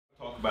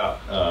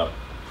about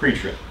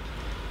pre-trip.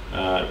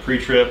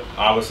 Pre-trip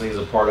obviously is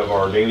a part of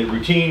our daily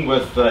routine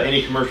with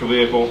any commercial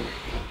vehicle,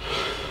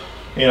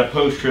 and a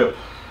post-trip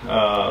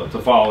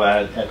to follow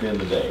that at the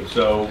end of the day.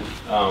 So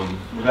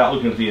without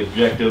looking at the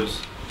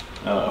objectives,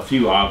 a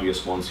few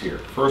obvious ones here.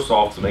 First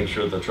off, to make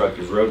sure the truck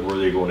is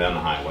roadworthy going down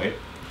the highway.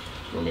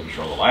 So we're making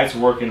sure the lights are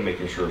working,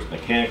 making sure it's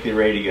mechanically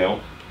ready to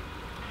go.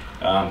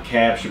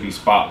 Cab should be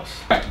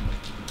spotless.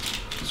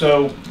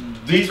 So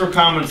these are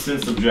common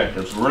sense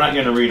objectives. We're not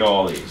going to read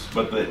all these,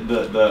 but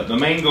the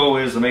main goal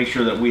is to make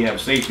sure that we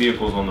have safe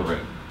vehicles on the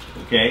road.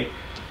 Okay?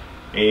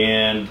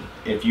 And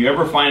if you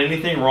ever find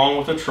anything wrong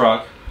with a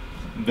truck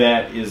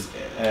that is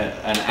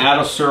an out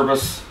of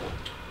service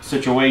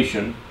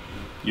situation,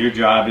 your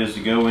job is to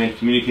go in,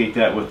 communicate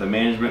that with the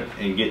management,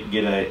 and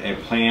get a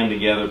plan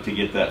together to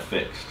get that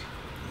fixed.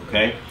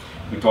 Okay?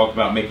 We talked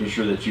about making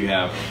sure that you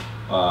have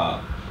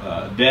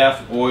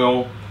DEF,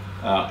 oil,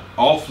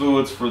 all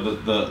fluids for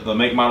the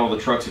make model of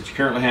the trucks that you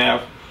currently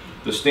have,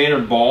 the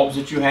standard bulbs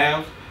that you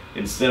have.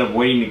 Instead of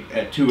waiting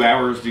at 2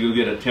 hours to go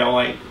get a tail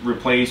light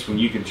replaced, when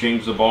you can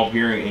change the bulb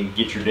here and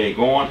get your day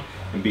going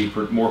and be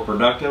more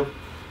productive,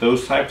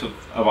 those types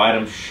of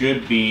items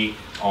should be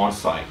on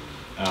site,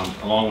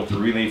 along with the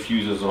relay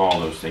fuses and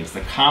all those things.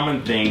 The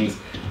common things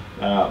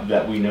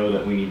that we know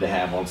that we need to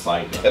have on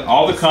site.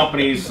 All the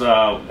companies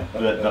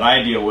that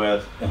I deal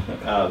with,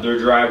 their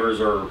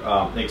drivers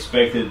are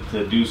expected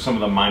to do some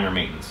of the minor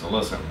maintenance. So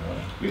listen,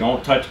 we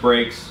don't touch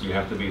brakes. You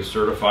have to be a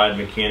certified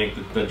mechanic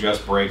to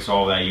adjust brakes,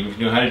 all that. You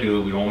know how to do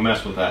it. We don't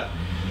mess with that.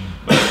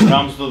 But it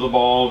comes to the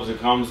bulbs, it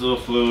comes to the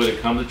fluid,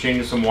 it comes to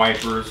changing some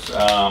wipers.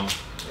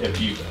 If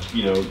you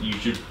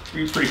should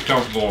be pretty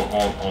comfortable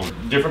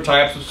on different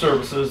types of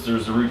services.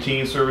 There's the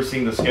routine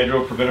servicing, the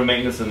scheduled preventive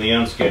maintenance, and the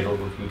unscheduled,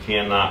 which we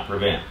cannot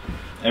prevent.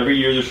 Every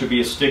year there should be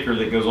a sticker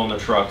that goes on the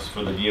trucks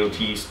for the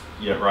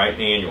DOT, right,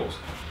 annuals.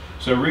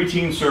 So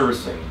routine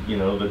servicing,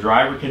 the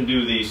driver can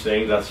do these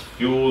things. That's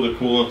fuel, the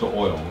coolant, the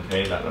oil.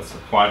 Okay, that's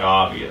quite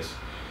obvious.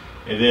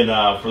 And then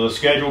for the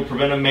scheduled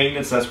preventive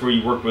maintenance, that's where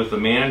you work with the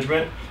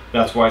management.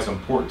 That's why it's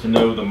important to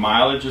know the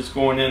mileage that's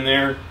going in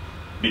there,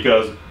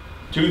 because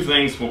two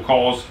things will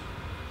cause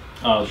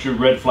should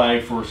red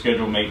flag for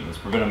scheduled maintenance,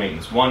 preventive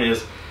maintenance. One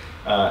is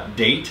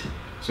date.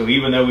 So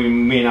even though we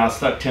may not have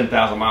stuck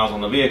 10,000 miles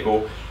on the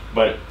vehicle,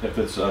 but if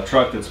it's a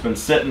truck that's been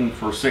sitting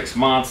for 6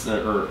 months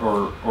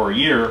or a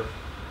year,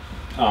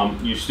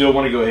 you still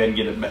want to go ahead and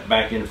get it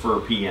back in for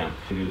a PM.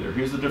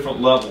 Here's the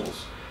different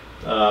levels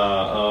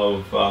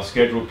of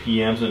scheduled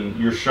PMs, and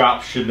your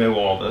shop should know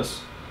all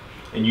this,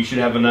 and you should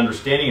have an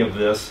understanding of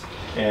this.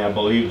 And I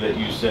believe that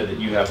you said that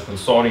you have a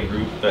consulting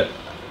group that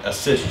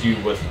assist you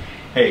with,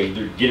 hey,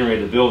 they're getting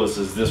ready to build this.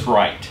 Is this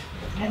right?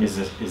 And is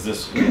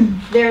this?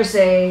 There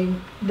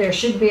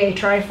should be a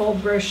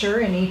trifold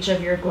brochure in each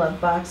of your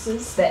glove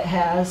boxes that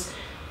has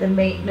the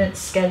maintenance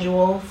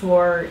schedule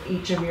for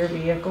each of your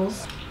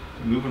vehicles.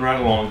 Moving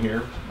right along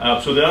here.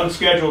 So the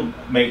unscheduled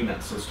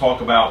maintenance. Let's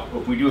talk about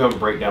if we do have a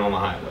breakdown on the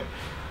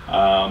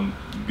highway.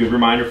 Good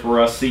reminder for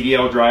us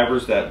CDL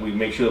drivers that we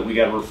make sure that we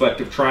got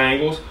reflective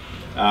triangles.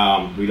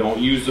 We don't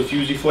use the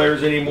fusee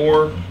flares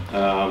anymore.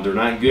 They're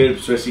not good,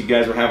 especially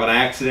guys are having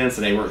accidents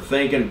and they weren't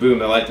thinking. Boom,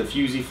 they light the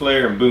fusee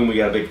flare, and boom, we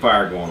got a big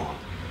fire going on.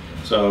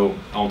 So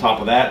on top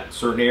of that,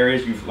 certain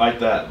areas you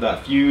light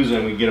that fuse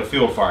and we get a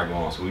field fire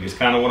going on. So we just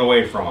kind of went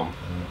away from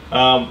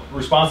them.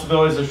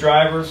 Responsibilities as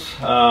drivers,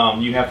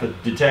 you have to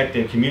detect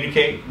and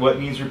communicate what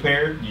needs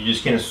repaired. You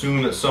just can't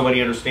assume that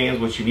somebody understands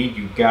what you need.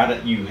 You got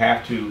it. You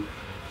have to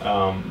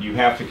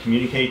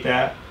communicate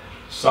that.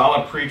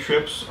 Solid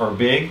pre-trips are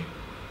big.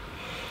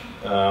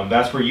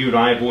 That's where you and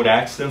I avoid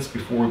accidents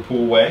before we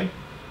pull away.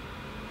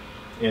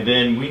 And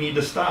then we need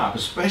to stop,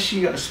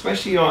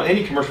 especially on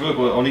any commercial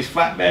vehicle, on these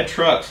flatbed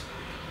trucks.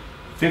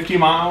 50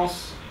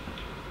 miles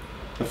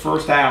the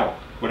first hour,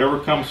 whatever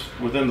comes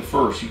within the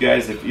first. You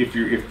guys, if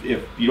you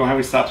don't have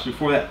any stops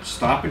before that,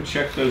 stop and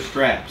check those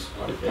straps.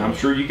 Okay. I'm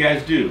sure you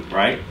guys do,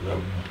 right?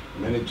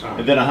 Many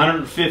times. And then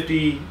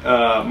 150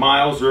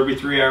 miles or every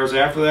 3 hours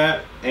after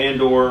that,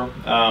 and/or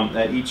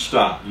at each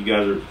stop, you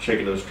guys are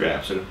checking those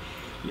straps. And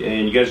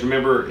you guys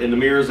remember, in the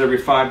mirrors every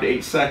 5 to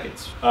 8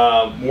 seconds.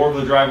 More of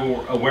the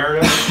driver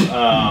awareness.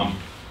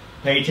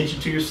 Pay attention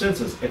to your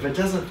senses. If it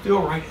doesn't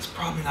feel right, it's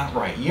probably not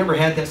right. You ever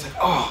had that? It's like,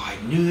 oh,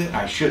 I knew that.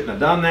 I shouldn't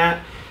have done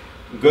that.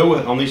 Go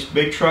with, on these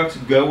big trucks,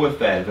 go with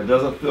that. If it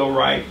doesn't feel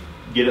right,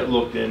 get it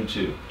looked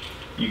into.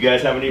 You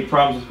guys have any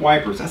problems with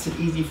wipers? That's an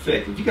easy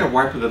fix. If you got a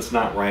wiper that's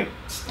not right,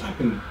 stop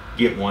and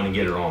get one and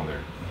get it on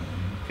there.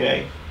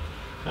 Okay.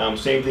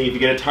 Same thing if you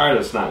get a tire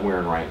that's not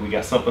wearing right. We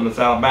got something that's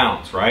out of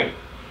balance, right?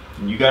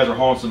 And you guys are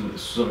hauling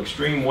some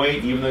extreme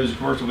weight. Even those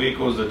commercial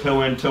vehicles, the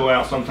toe in, toe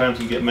out, sometimes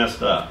can get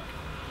messed up.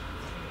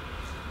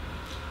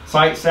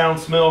 Sight, sound,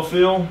 smell,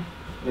 feel.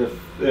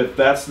 If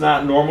that's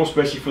not normal,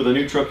 especially for the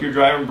new truck you're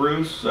driving,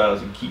 Bruce,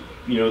 keep,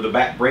 the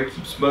back brake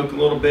keeps smoking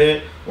a little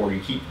bit, or you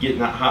keep getting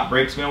that hot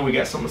brake smell, we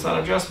got something that's on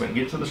adjustment.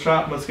 Get to the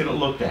shop and let's get it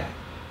looked at.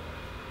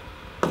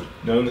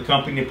 Knowing the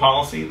company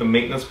policy, the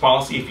maintenance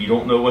policy, if you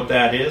don't know what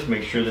that is,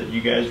 make sure that you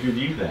guys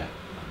review that.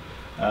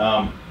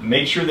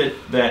 Make sure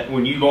that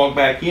when you log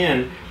back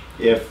in,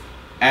 if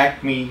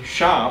Acme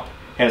Shop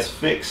has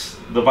fixed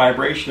the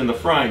vibration in the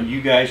front,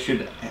 you guys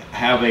should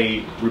have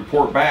a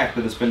report back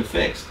that it's been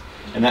fixed.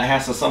 And that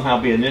has to somehow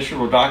be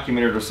initialed or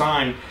documented or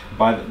signed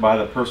by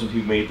the person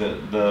who made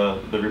the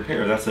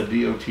repair. That's a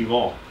DOT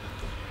law.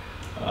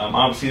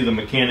 Obviously, the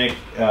mechanic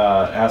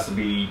has to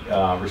be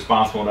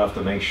responsible enough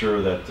to make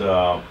sure that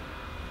the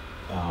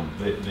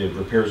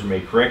repairs are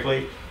made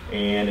correctly.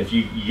 And if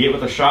you get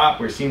with a shop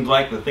where it seems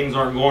like the things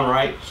aren't going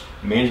right,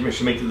 management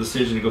should make the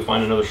decision to go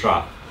find another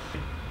shop.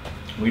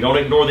 We don't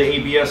ignore the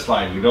ABS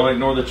light. We don't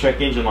ignore the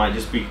check engine light.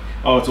 Just be,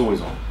 oh, it's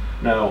always on.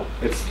 No,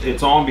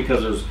 it's on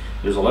because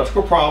there's an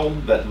electrical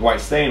problem that the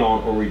light's staying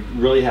on, or we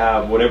really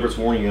have whatever it's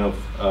warning of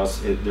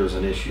us. There's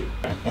an issue.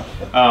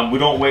 We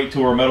don't wait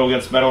till we're metal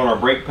against metal on our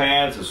brake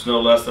pads. It's no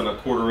less than a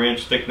 1/4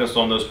 inch thickness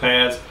on those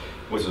pads,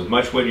 which is as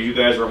much weight as you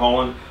guys are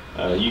hauling.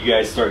 You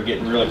guys start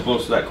getting really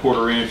close to that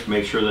 1/4 inch.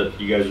 Make sure that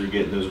you guys are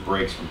getting those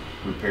brakes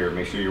repaired.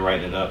 Make sure you're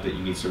writing it up that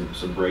you need some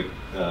brake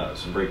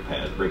pads,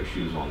 brake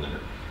shoes on there.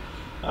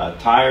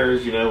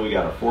 Tires, you know, we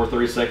got a 4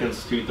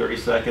 30-seconds, 2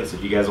 30-seconds.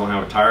 If you guys don't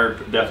have a tire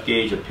depth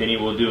gauge, a penny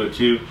will do it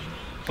too.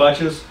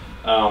 Clutches,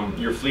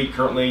 your fleet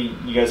currently,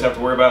 you guys have to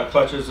worry about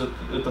clutches at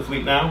the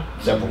fleet now?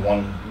 Except for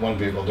one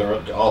vehicle,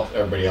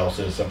 everybody else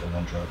is except for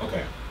one truck.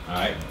 Okay, all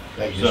right.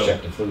 That you just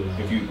check the fluid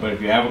on. But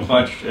if you have a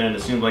clutch and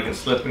it seems like it's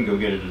slipping, go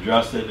get it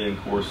adjusted. And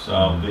of course,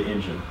 the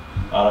engine,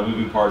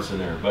 moving parts in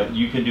there. But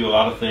you can do a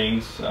lot of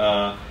things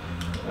to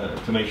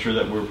make sure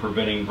that we're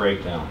preventing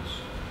breakdowns.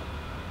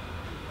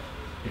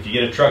 If you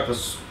get a truck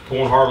that's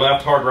pulling hard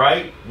left, hard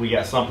right, we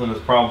got something that's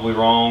probably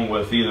wrong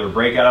with either a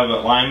brake out of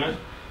alignment,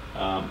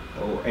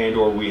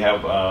 or we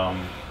have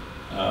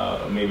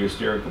maybe a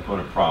steering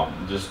component problem.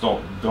 Just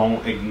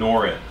don't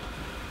ignore it.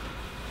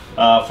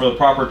 For the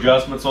proper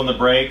adjustments on the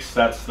brakes,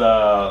 that's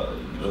the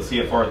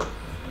CFR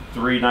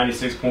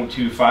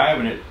 396.25,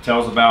 and it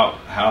tells about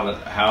how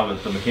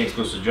the mechanic's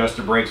supposed to adjust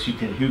the brakes, who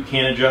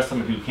can adjust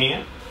them and who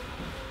can't.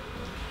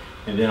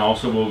 And then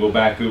also we'll go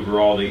back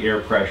over all the air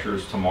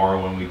pressures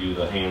tomorrow when we do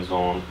the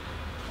hands-on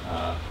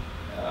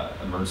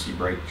emergency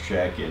brake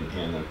check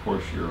and of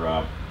course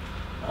your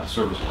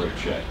service brake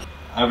check.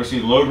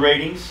 Obviously load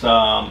ratings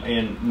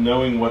and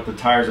knowing what the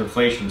tire's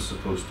inflation is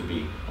supposed to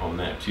be on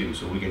that too.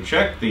 So we can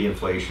check the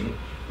inflation,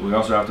 but we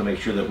also have to make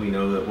sure that we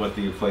know that what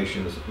the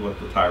inflation is, what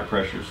the tire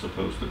pressure is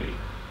supposed to be.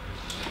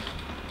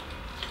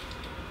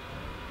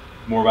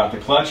 More about the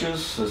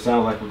clutches. It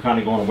sounds like we're kind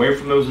of going away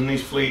from those in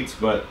these fleets,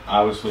 but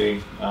obviously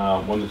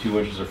 1 to 2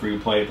 inches of free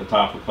play at the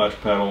top of the clutch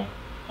pedal,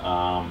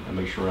 and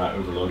make sure we're not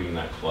overloading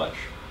that clutch.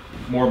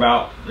 More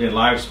about the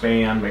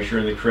lifespan, make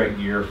sure the correct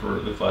gear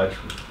for the clutch.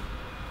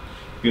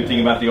 Good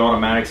thing about the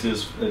automatics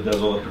is it does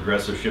all the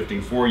progressive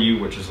shifting for you,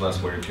 which is less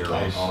wear and tear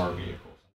on our vehicle.